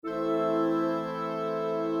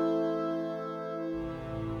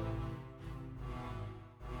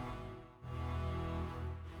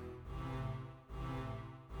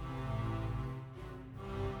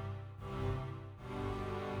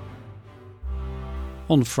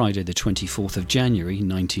On Friday the 24th of January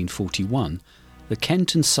 1941, the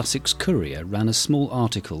Kent and Sussex Courier ran a small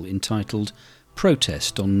article entitled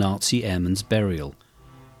 "Protest on Nazi Airmen's Burial",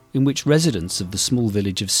 in which residents of the small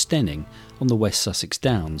village of Steyning on the West Sussex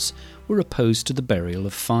Downs were opposed to the burial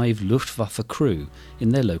of 5 Luftwaffe crew in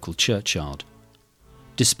their local churchyard.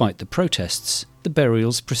 Despite the protests, the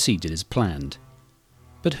burials proceeded as planned.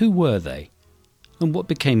 But who were they? And what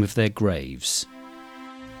became of their graves?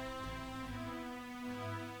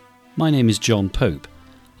 My name is John Pope.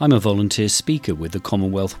 I'm a volunteer speaker with the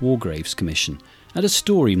Commonwealth War Graves Commission and a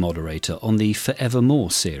story moderator on the Forevermore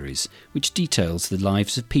series, which details the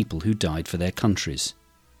lives of people who died for their countries.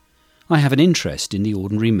 I have an interest in the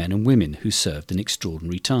ordinary men and women who served in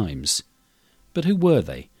extraordinary times. But who were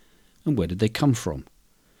they? And where did they come from?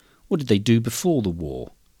 What did they do before the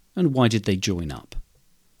war? And why did they join up?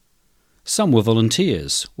 Some were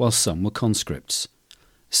volunteers, while some were conscripts.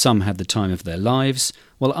 Some had the time of their lives,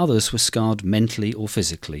 while others were scarred mentally or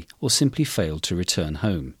physically, or simply failed to return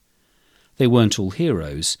home. They weren't all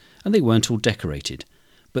heroes, and they weren't all decorated,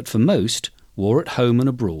 but for most, war at home and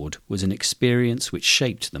abroad was an experience which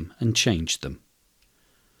shaped them and changed them.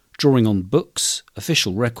 Drawing on books,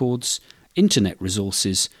 official records, internet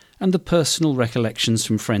resources, and the personal recollections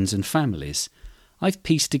from friends and families, I've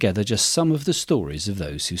pieced together just some of the stories of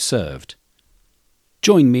those who served.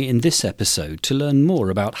 Join me in this episode to learn more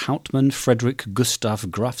about Hauptmann Frederick Gustav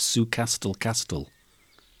Graf zu Castell-Castell,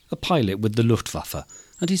 a pilot with the Luftwaffe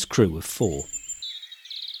and his crew of 4.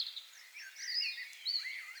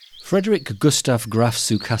 Frederick Gustav Graf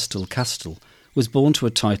zu Castell-Castell was born to a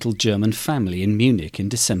titled German family in Munich in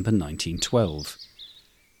December 1912.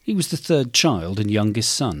 He was the 3rd child and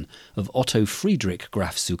youngest son of Otto Friedrich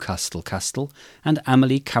Graf zu Castell-Castell and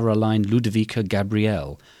Amalie Caroline Ludwika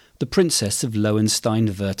Gabrielle, the Princess of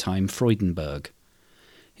Lowenstein-Wertheim-Freudenberg.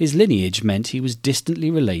 His lineage meant he was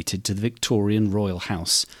distantly related to the Victorian royal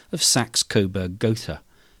house of Saxe-Coburg-Gotha,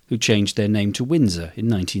 who changed their name to Windsor in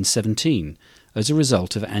 1917 as a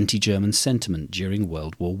result of anti-German sentiment during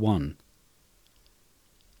World War I.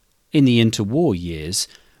 In the interwar years,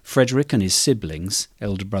 Frederick and his siblings,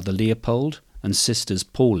 elder brother Leopold and sisters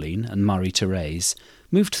Pauline and Marie-Therese,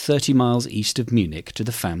 moved 30 miles east of Munich to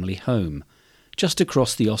the family home, just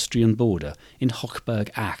across the Austrian border in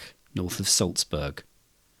Hochberg-Ach, north of Salzburg.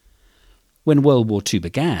 When World War II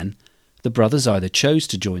began, the brothers either chose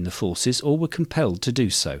to join the forces or were compelled to do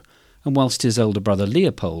so, and whilst his elder brother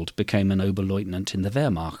Leopold became an Oberleutnant in the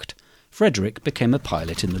Wehrmacht, Frederick became a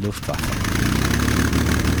pilot in the Luftwaffe.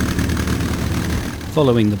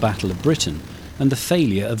 Following the Battle of Britain and the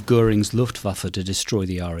failure of Göring's Luftwaffe to destroy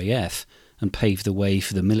the RAF and pave the way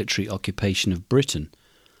for the military occupation of Britain,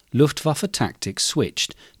 Luftwaffe tactics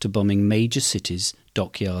switched to bombing major cities,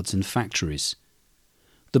 dockyards and factories.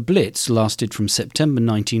 The Blitz lasted from September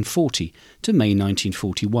 1940 to May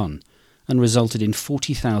 1941 and resulted in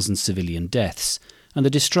 40,000 civilian deaths and the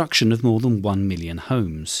destruction of more than 1 million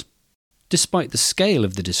homes. Despite the scale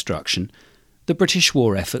of the destruction, the British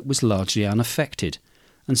war effort was largely unaffected,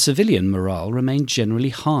 and civilian morale remained generally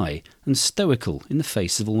high and stoical in the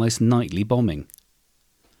face of almost nightly bombing.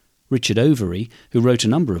 Richard Overy, who wrote a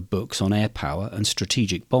number of books on air power and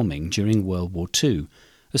strategic bombing during World War II,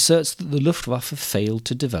 asserts that the Luftwaffe failed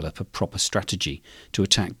to develop a proper strategy to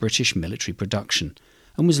attack British military production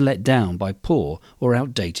and was let down by poor or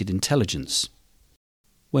outdated intelligence.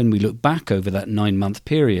 When we look back over that 9-month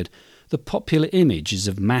period, the popular image is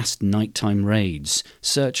of massed nighttime raids,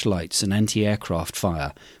 searchlights and anti-aircraft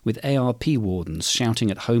fire, with ARP wardens shouting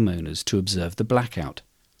at homeowners to observe the blackout.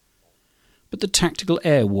 But the tactical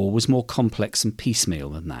air war was more complex and piecemeal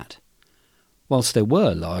than that. Whilst there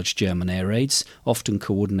were large German air raids, often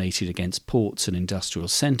coordinated against ports and industrial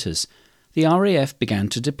centres, the RAF began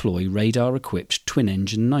to deploy radar-equipped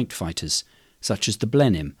twin-engine night fighters, such as the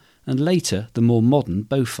Blenheim, and later the more modern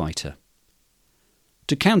Beaufighter.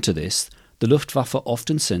 To counter this, the Luftwaffe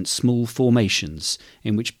often sent small formations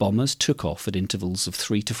in which bombers took off at intervals of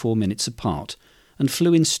 3 to 4 minutes apart and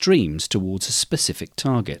flew in streams towards a specific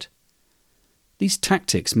target. These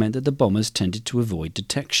tactics meant that the bombers tended to avoid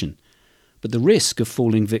detection, but the risk of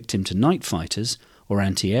falling victim to night fighters or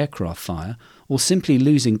anti-aircraft fire or simply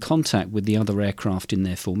losing contact with the other aircraft in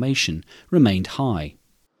their formation remained high.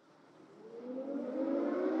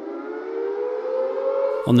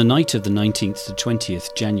 On the night of the 19th to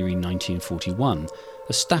 20th January 1941,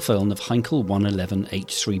 a Staffeln of Heinkel 111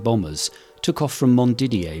 H-3 bombers took off from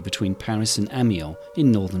Montdidier between Paris and Amiens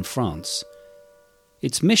in northern France.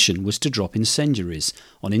 Its mission was to drop incendiaries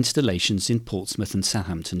on installations in Portsmouth and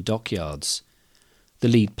Southampton dockyards. The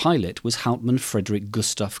lead pilot was Hauptmann Frederick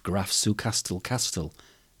Gustav Graf zu Castell-Castell,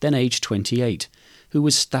 then aged 28, who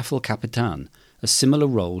was Staffelkapitän, a similar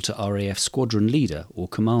role to RAF squadron leader or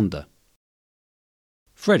commander.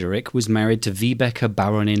 Frederick was married to Vibeke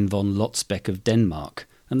Baronin von Lotsbeck of Denmark,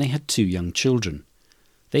 and they had 2 young children.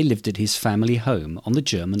 They lived at his family home on the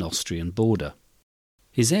German-Austrian border.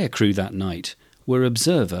 His aircrew that night were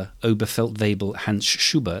observer Oberfeldwebel Hans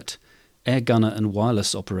Schubert, air gunner and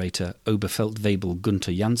wireless operator Oberfeldwebel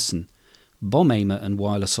Gunther Janssen, bomb aimer and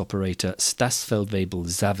wireless operator Stasfeldwebel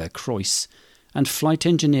Xaver Kreuss, and flight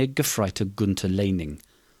engineer Gefreiter Gunther Leining.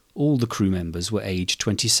 All the crew members were aged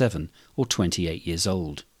 27 or 28 years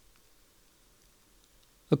old.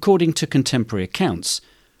 According to contemporary accounts,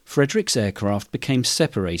 Frederick's aircraft became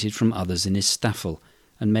separated from others in his staffel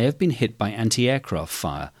and may have been hit by anti-aircraft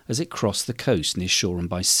fire as it crossed the coast near Shoreham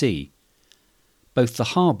by Sea. Both the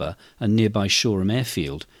harbour and nearby Shoreham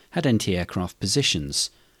airfield had anti-aircraft positions,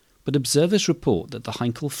 but observers report that the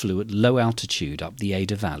Heinkel flew at low altitude up the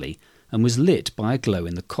Ada Valley and was lit by a glow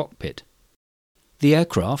in the cockpit. The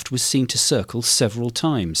aircraft was seen to circle several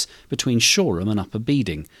times between Shoreham and Upper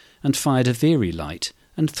Beeding and fired a Veery light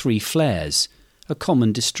and 3 flares, a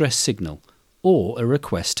common distress signal, or a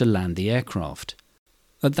request to land the aircraft.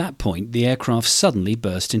 At that point, the aircraft suddenly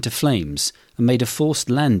burst into flames and made a forced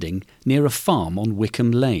landing near a farm on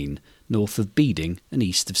Wickham Lane, north of Beeding and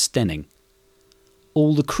east of Steyning.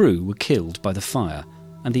 All the crew were killed by the fire,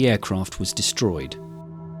 and the aircraft was destroyed.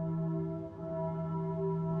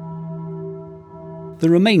 The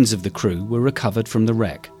remains of the crew were recovered from the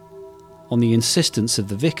wreck. On the insistence of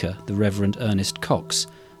the vicar, the Reverend Ernest Cox,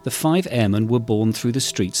 the 5 airmen were borne through the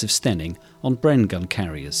streets of Steyning on Bren gun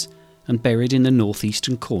carriers and buried in the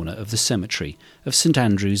northeastern corner of the cemetery of St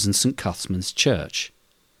Andrew's and St Cuthman's Church.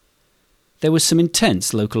 There was some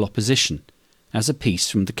intense local opposition, as a piece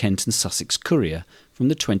from the Kent and Sussex Courier from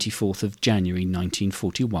the 24th of January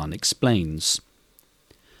 1941 explains.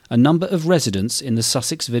 A number of residents in the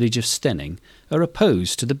Sussex village of Steyning are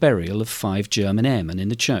opposed to the burial of 5 German airmen in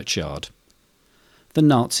the churchyard. The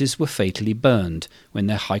Nazis were fatally burned when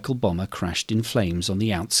their Heinkel bomber crashed in flames on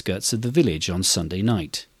the outskirts of the village on Sunday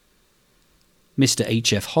night. Mr.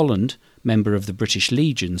 H. F. Holland, member of the British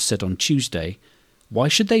Legion, said on Tuesday, "Why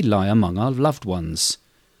should they lie among our loved ones?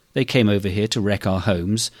 They came over here to wreck our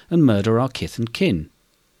homes and murder our kith and kin."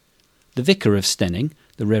 The vicar of Steyning,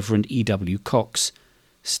 the Reverend E. W. Cox,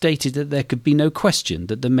 stated that there could be no question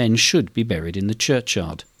that the men should be buried in the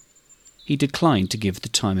churchyard. He declined to give the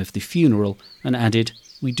time of the funeral and added,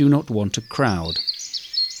 "We do not want a crowd."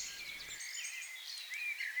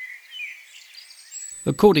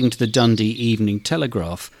 According to the Dundee Evening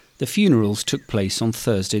Telegraph, the funerals took place on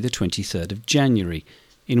Thursday the 23rd of January,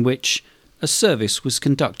 in which a service was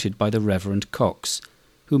conducted by the Reverend Cox,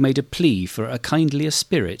 who made a plea for a kindlier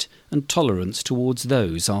spirit and tolerance towards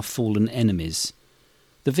those our fallen enemies.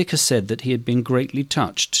 The vicar said that he had been greatly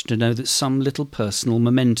touched to know that some little personal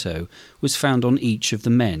memento was found on each of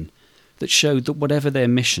the men, that showed that whatever their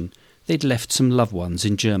mission, they'd left some loved ones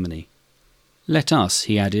in Germany. "Let us,"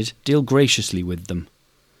 he added, "deal graciously with them."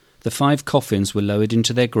 The 5 coffins were lowered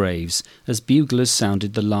into their graves as buglers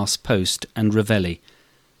sounded the last post and reveille.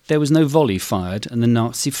 There was no volley fired and the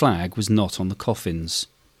Nazi flag was not on the coffins.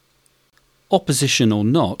 Opposition or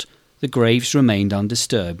not, the graves remained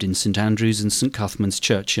undisturbed in St Andrew's and St Cuthman's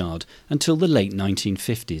churchyard until the late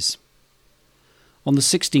 1950s. On the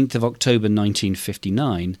 16th of October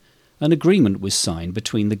 1959, an agreement was signed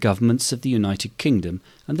between the governments of the United Kingdom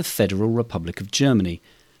and the Federal Republic of Germany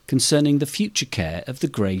concerning the future care of the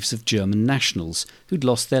graves of German nationals who'd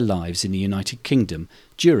lost their lives in the United Kingdom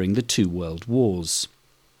during the 2 World Wars.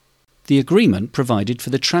 The agreement provided for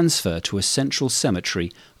the transfer to a central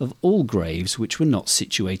cemetery of all graves which were not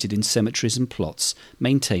situated in cemeteries and plots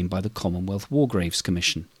maintained by the Commonwealth War Graves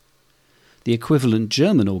Commission. The equivalent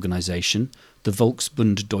German organisation, the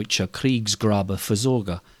Volksbund Deutscher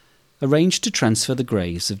Kriegsgraberversorger, arranged to transfer the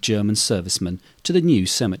graves of German servicemen to the new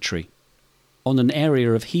cemetery. On an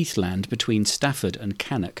area of heathland between Stafford and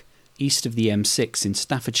Cannock, east of the M6 in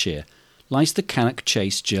Staffordshire, lies the Cannock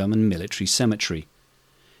Chase German Military Cemetery.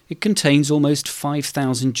 It contains almost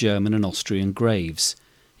 5,000 German and Austrian graves,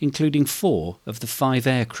 including 4 of the 5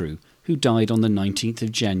 aircrew who died on the 19th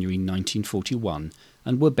of January 1941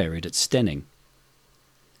 and were buried at Steyning.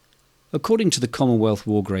 According to the Commonwealth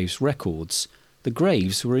War Graves records, the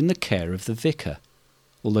graves were in the care of the vicar,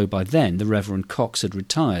 although by then the Reverend Cox had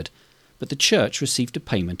retired, but the church received a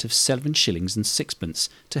payment of 7 shillings and 6pence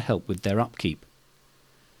to help with their upkeep.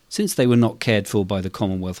 Since they were not cared for by the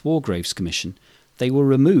Commonwealth War Graves Commission, they were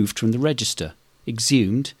removed from the register,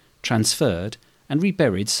 exhumed, transferred and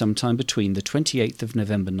reburied sometime between the 28th of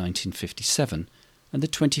November 1957 and the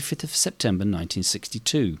 25th of September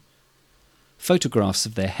 1962. Photographs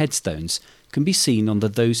of their headstones can be seen on the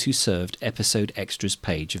Those Who Served episode extras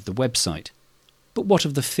page of the website. But what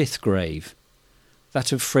of the fifth grave?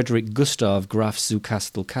 That of Frederick Gustav Graf zu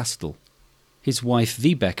Castell-Castell. His wife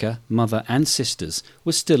Vibeke, mother and sisters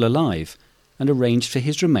were still alive, and arranged for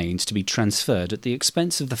his remains to be transferred at the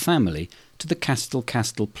expense of the family to the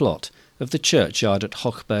Castell-Castell plot of the churchyard at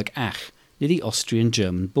Hochberg-Ach, near the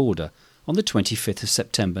Austrian-German border, on the 25th of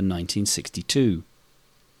September 1962.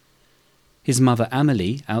 His mother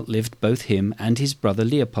Amelie outlived both him and his brother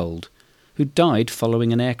Leopold, who died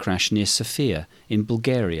following an air crash near Sofia in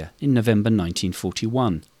Bulgaria in November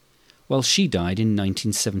 1941, while she died in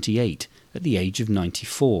 1978 at the age of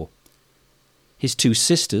 94. His two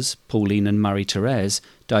sisters, Pauline and Marie-Thérèse,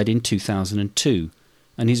 died in 2002,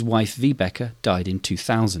 and his wife Vibeke died in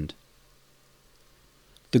 2000.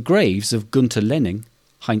 The graves of Gunther Lenning,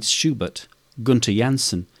 Heinz Schubert, Gunther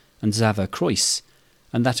Janssen and Xaver Kreuss,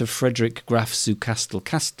 and that of Frederick Graf zu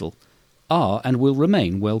Castell-Castell, are and will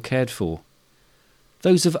remain well cared for.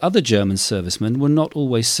 Those of other German servicemen were not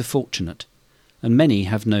always so fortunate, and many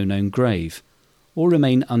have no known grave, or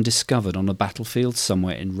remain undiscovered on a battlefield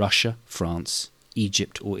somewhere in Russia, France,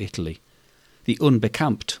 Egypt or Italy. The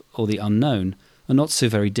unbekannt, or the unknown, are not so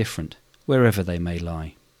very different, wherever they may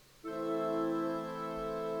lie.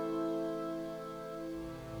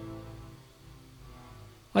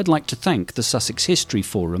 I'd like to thank the Sussex History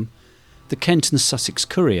Forum, the Kent and Sussex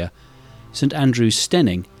Courier, St Andrew's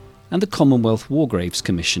Steyning, and the Commonwealth War Graves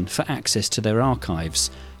Commission for access to their archives,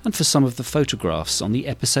 and for some of the photographs on the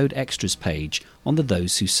episode extras page on the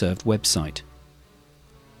Those Who Served website.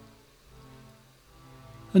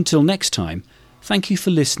 Until next time, thank you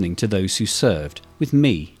for listening to Those Who Served with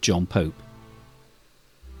me, John Pope.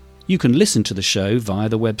 You can listen to the show via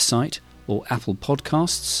the website or Apple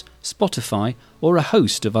Podcasts, Spotify or a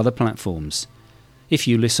host of other platforms. If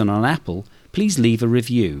you listen on Apple, please leave a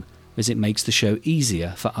review, as it makes the show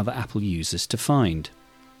easier for other Apple users to find.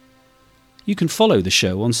 You can follow the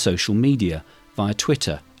show on social media via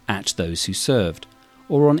Twitter @ThoseWhoServed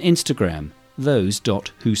or on Instagram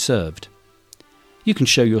those.whoserved. You can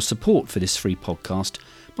show your support for this free podcast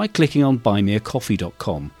by clicking on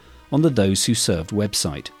buymeacoffee.com on the Those Who Served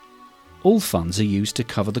website. All funds are used to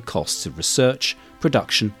cover the costs of research,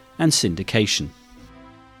 production and syndication.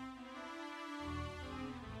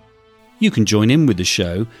 You can join in with the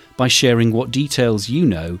show by sharing what details you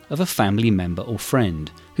know of a family member or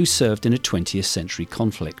friend who served in a 20th century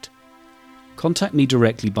conflict. Contact me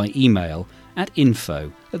directly by email at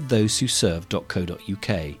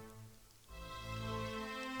info@thosewhoserved.co.uk.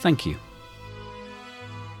 Thank you.